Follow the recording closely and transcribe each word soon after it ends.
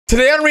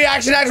Today on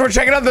Reaction X, we're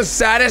checking out the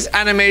saddest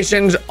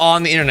animations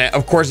on the internet.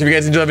 Of course, if you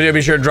guys enjoyed the video, be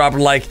sure to drop a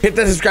like, hit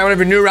that subscribe button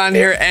if you're new around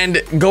here,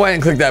 and go ahead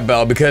and click that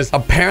bell because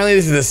apparently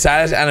this is the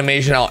saddest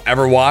animation I'll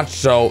ever watch.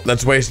 So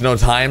let's waste no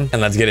time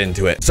and let's get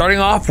into it. Starting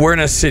off, we're in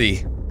a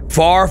city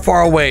far,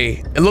 far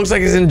away. It looks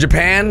like it's in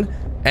Japan,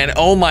 and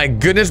oh my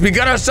goodness, we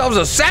got ourselves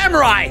a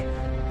samurai,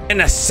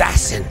 an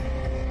assassin.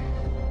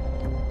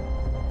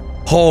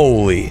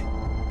 Holy,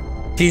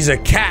 he's a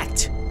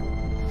cat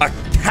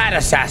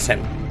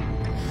assassin.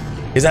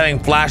 He's having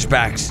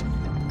flashbacks.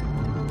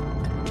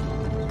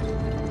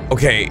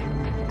 Okay,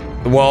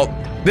 well,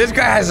 this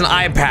guy has an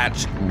eye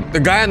patch. The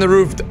guy on the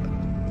roof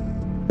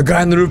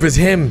is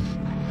him.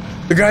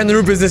 The guy on the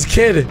roof is this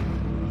kid.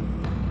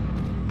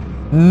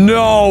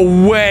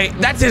 No way,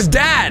 that's his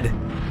dad.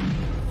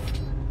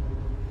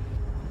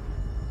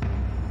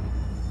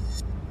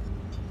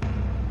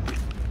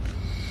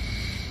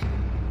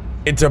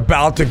 It's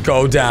about to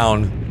go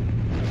down.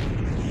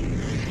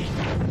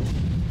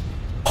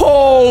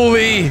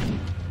 Holy!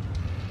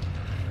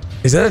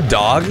 Is that a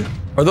dog?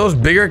 Are those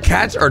bigger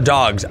cats or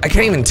dogs? I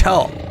can't even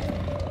tell.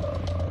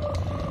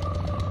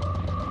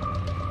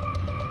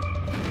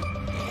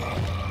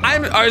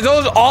 Are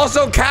those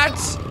also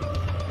cats?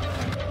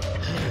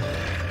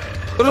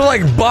 Those are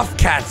like buff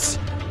cats.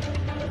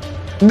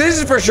 This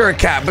is for sure a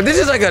cat, but this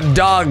is like a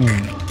dog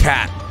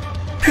cat.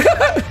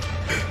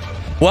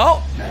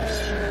 Well,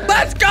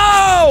 let's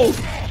go!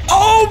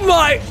 Oh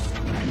my!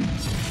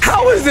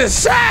 How is this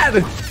sad?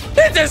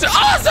 This is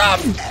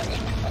awesome!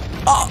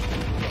 Oh.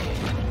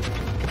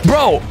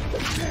 Bro!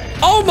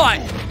 Oh my!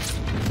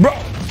 Bro!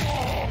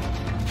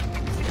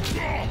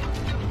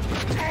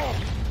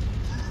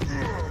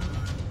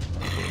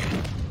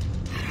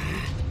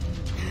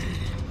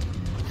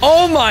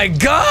 Oh my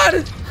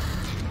god!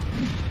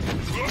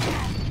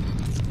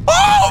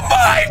 Oh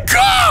my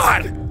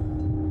god!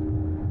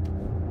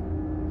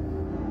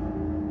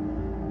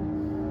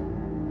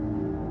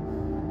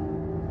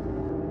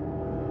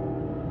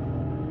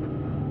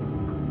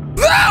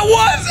 That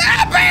was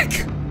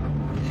epic!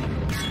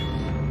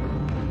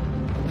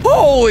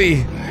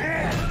 Holy!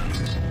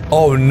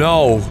 Oh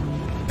no!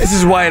 This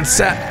is why it's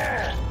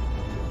sad.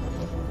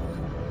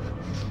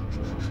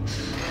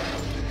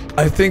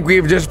 I think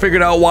we've just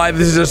figured out why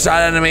this is a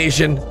sad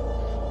animation.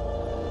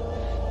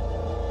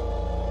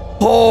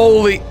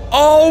 Holy!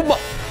 Oh my!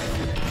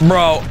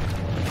 Bro!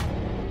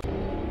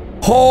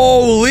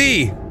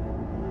 Holy!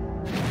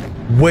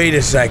 Wait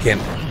a second.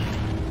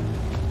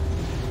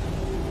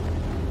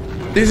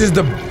 This is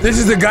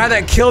the guy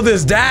that killed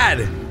his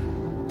dad.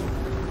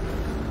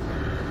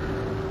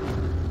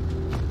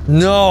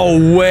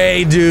 No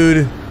way,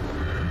 dude.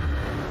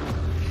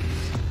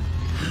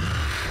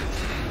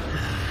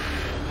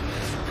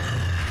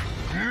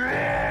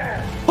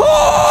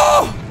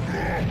 Oh!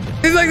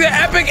 It's like the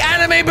epic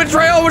anime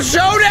betrayal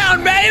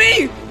showdown,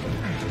 baby!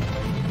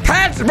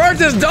 Cats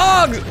versus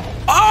dogs.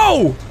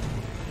 Oh!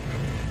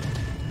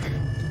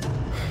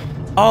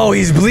 Oh,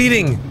 he's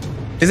bleeding.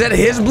 Is that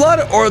his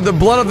blood or the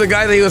blood of the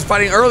guy that he was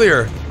fighting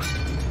earlier?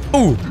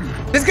 Ooh,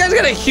 this guy's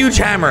got a huge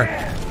hammer.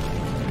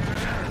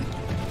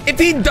 If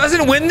he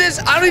doesn't win this,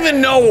 I don't even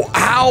know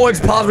how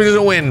it's possible he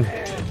doesn't win.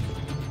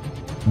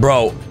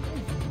 Bro.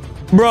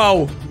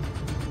 Bro.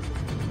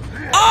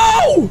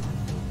 Oh!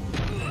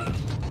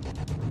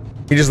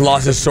 He just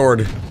lost his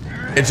sword.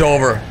 It's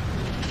over.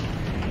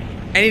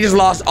 And he just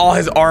lost all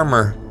his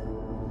armor.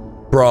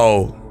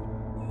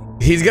 Bro.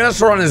 He's got a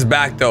sword on his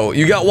back though.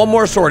 You got one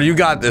more sword. You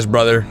got this,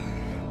 brother.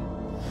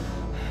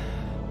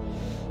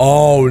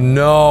 Oh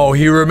no,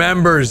 he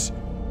remembers.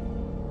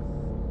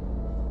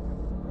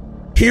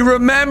 He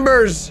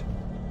remembers.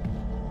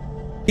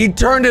 He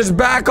turned his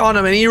back on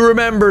him and he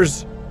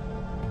remembers.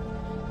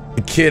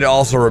 The kid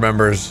also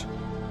remembers.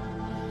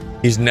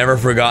 He's never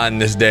forgotten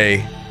this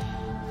day.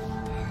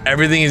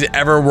 Everything he's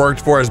ever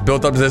worked for has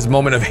built up to this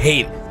moment of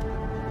hate.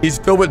 He's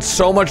filled with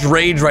so much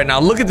rage right now.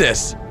 Look at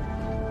this.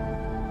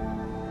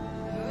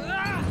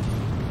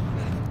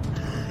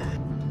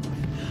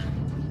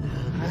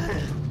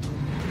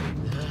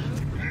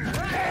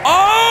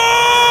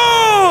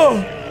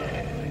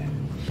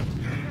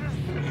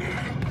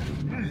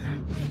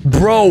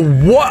 Bro,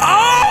 what?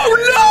 Oh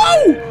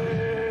no!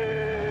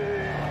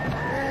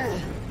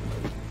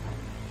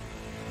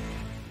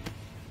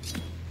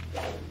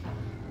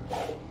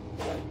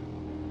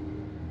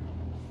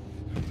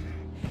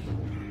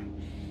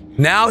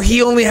 Now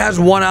he only has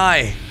one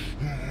eye.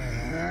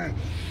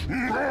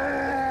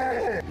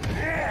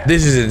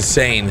 This is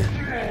insane.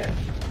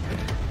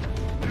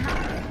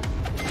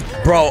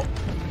 Bro,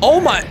 oh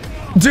my.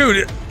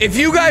 Dude, if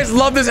you guys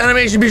love this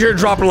animation, be sure to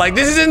drop a like.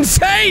 This is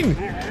insane!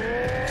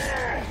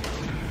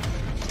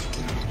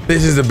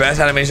 This is the best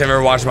animation I've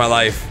ever watched in my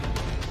life.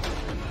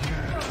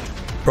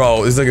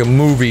 Bro, this is like a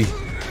movie.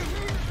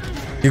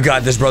 You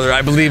got this, brother.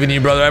 I believe in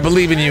you, brother. I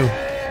believe in you.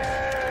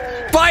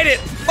 Fight it!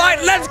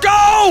 Fight! Let's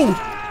go!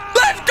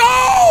 Let's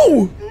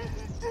go!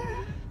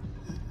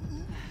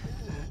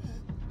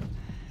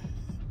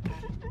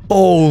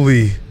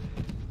 Holy.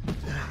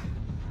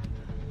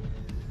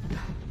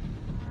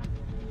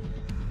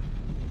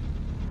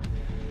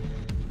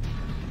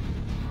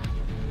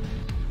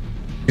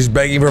 He's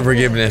begging for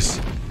forgiveness.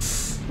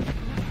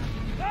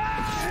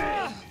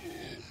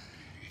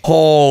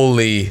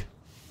 Holy.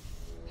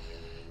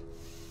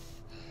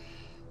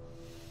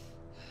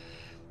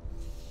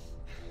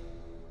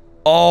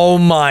 Oh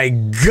my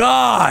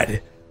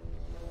God.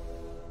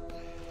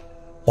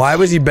 Why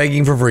was he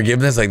begging for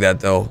forgiveness like that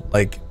though?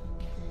 Like,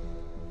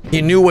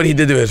 he knew what he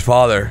did to his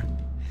father.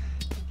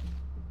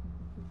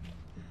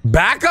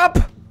 Backup?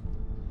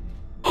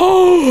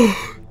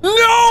 Oh,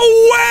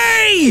 no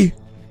way!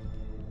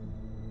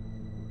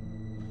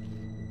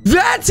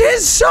 That's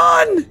his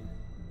son!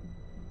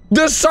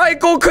 The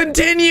cycle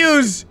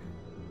continues!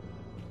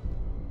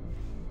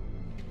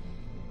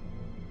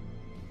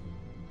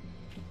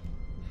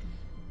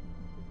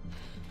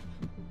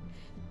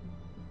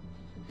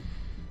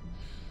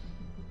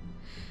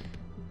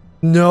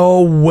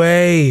 No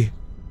way.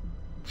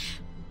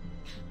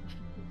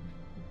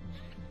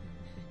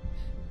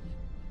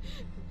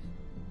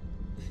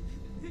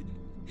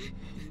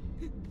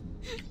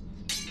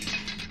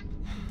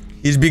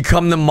 He's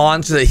become the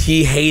monster that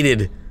he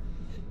hated.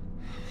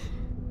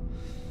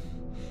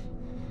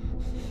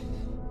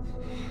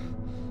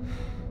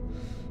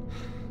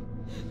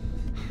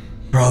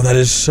 Bro, that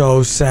is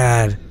so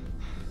sad.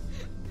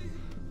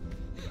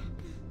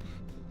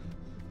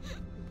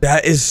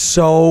 That is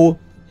so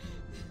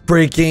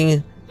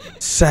freaking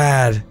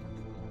sad.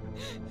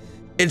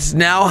 It's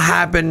now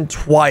happened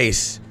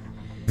twice.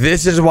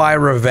 This is why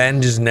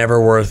revenge is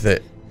never worth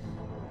it.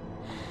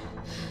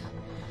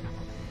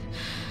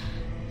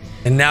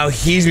 And now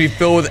he's be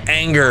filled with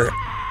anger.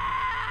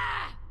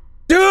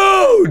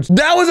 Dude,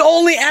 that was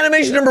only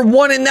animation number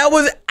 1 and that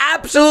was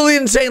absolutely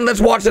insane.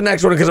 Let's watch the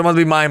next one because I'm gonna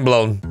be mind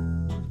blown.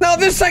 Now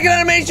this second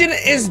animation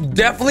is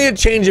definitely a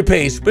change of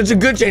pace, but it's a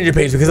good change of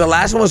pace because the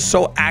last one was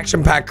so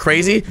action-packed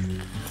crazy.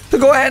 So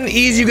go ahead and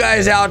ease you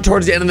guys out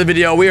towards the end of the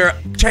video. We are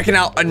checking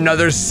out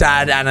another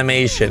sad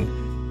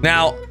animation.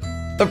 Now,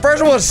 the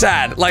first one was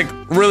sad, like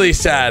really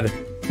sad.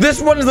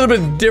 This one is a little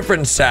bit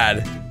different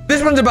sad.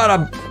 This one's about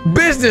a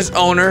business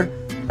owner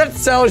that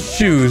sells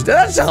shoes. Now,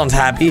 that sounds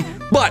happy,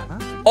 but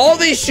all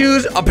these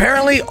shoes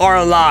apparently are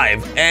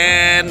alive.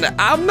 And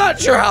I'm not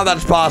sure how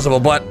that's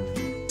possible, but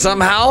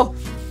somehow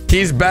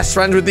he's best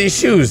friends with these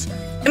shoes.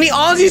 And he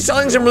honestly is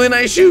selling some really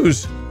nice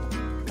shoes.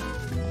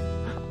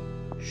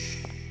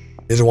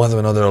 These are ones that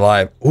I know they're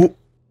alive. Ooh.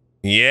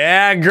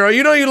 Yeah, girl,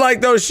 you know you like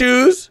those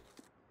shoes.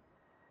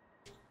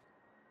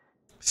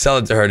 Sell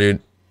it to her, dude.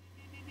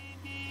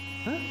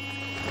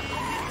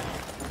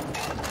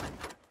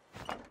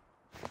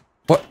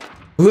 What?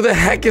 Who the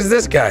heck is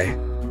this guy?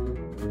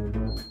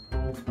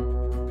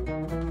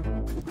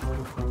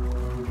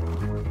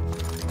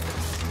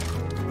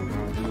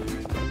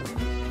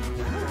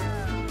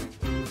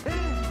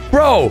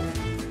 Bro,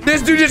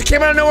 this dude just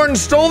came out of nowhere and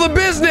stole the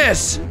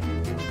business.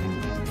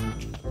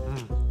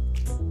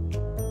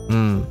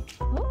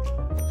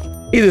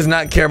 He does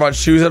not care about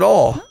shoes at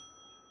all.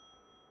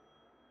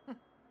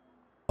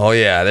 Oh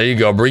yeah, there you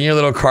go. Bring your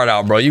little cart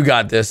out, bro. You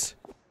got this.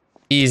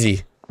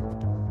 Easy.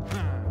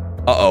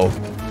 Uh-oh.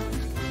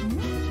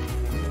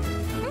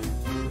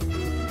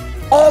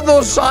 All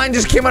those signs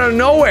just came out of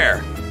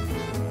nowhere.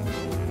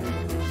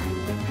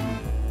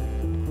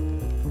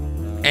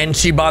 And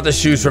she bought the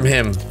shoes from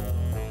him.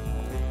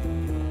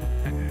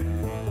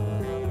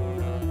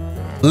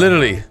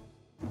 Literally.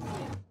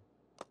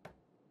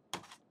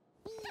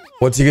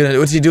 What's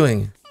he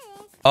doing?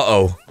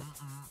 Uh-oh.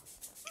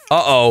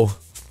 Uh-oh.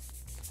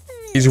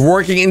 He's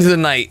working into the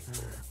night.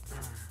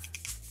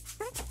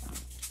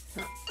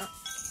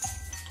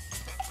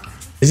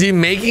 Is he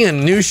making a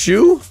new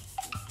shoe?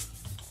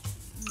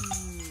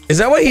 Is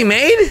that what he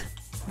made?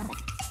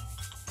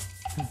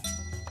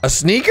 A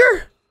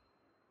sneaker?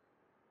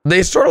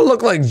 They sort of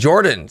look like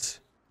Jordans.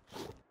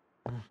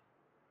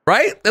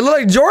 Right? They look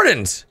like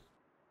Jordans.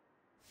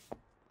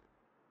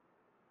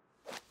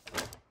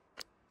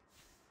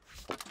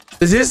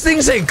 Does this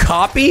thing say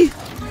copy?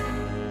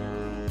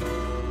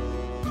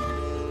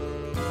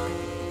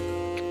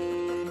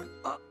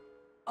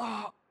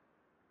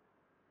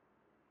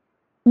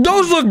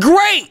 Those look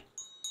great!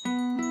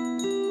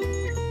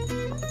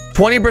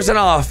 20%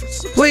 off.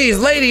 Please,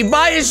 lady,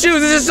 buy his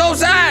shoes. This is so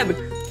sad.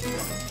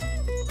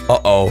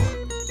 Uh-oh.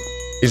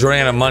 He's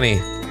running out of money.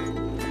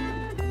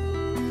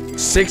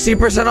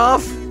 60%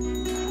 off?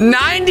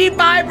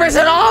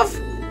 95% off?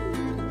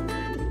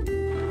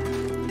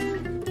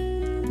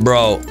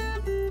 Bro.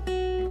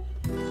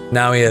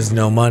 Now he has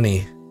no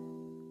money.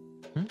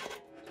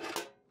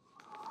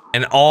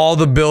 And all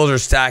the bills are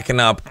stacking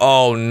up.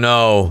 Oh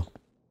no.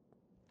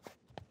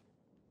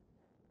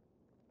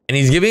 And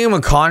he's giving him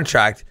a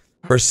contract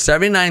for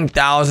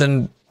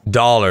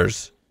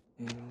 $79,000.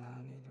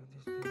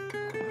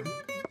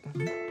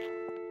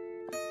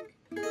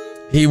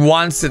 He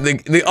wants to,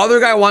 the other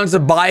guy wants to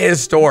buy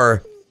his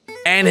store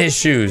and his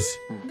shoes.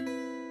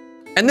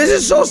 And this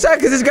is so sad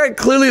because this guy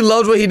clearly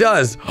loves what he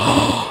does.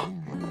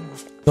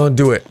 Don't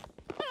do it.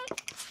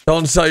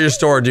 Don't sell your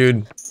store,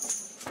 dude.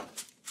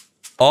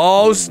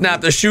 Oh, snap.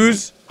 The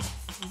shoes.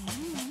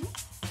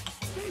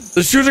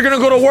 The shoes are gonna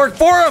go to work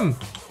for him.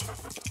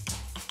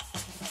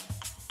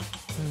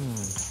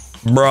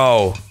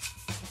 Bro.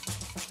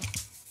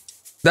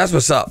 That's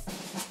what's up.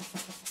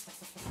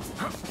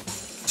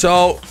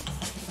 So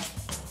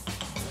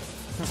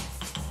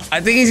I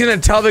think he's gonna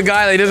tell the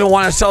guy that he doesn't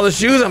want to sell the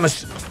shoes.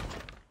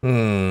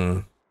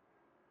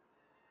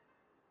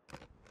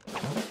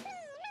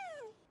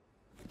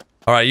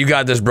 All right, you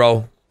got this,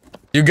 bro.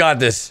 You got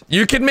this.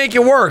 You can make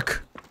it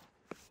work.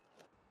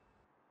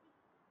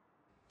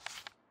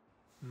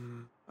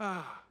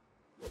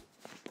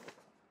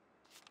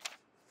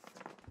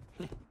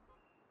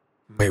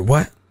 Wait,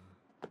 what?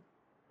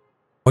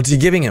 What's he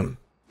giving him?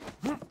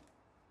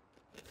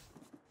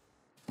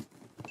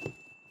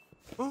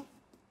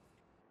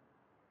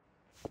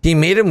 He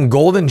made him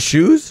golden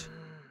shoes?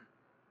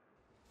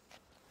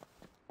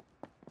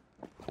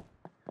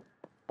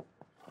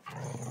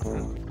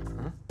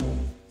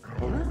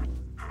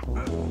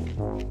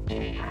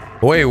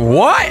 Wait,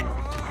 what?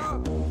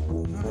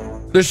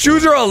 The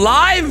shoes are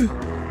alive?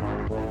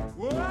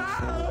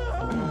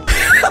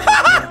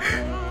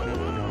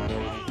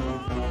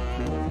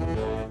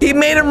 He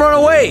made him run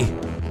away.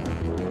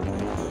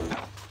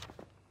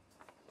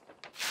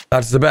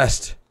 That's the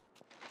best.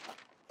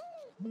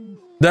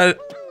 That...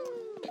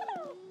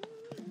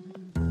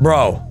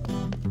 Bro.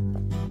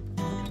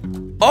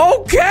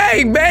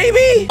 Okay,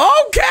 baby.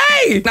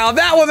 Okay. Now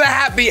that was a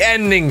happy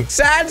ending.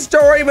 Sad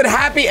story, but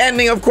happy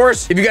ending, of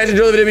course. If you guys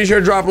enjoyed the video, be sure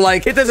to drop a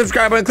like, hit the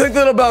subscribe button, click the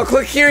little bell,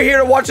 click here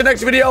to watch the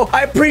next video.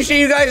 I appreciate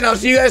you guys, and I'll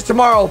see you guys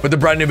tomorrow with a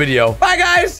brand new video. Bye, guys.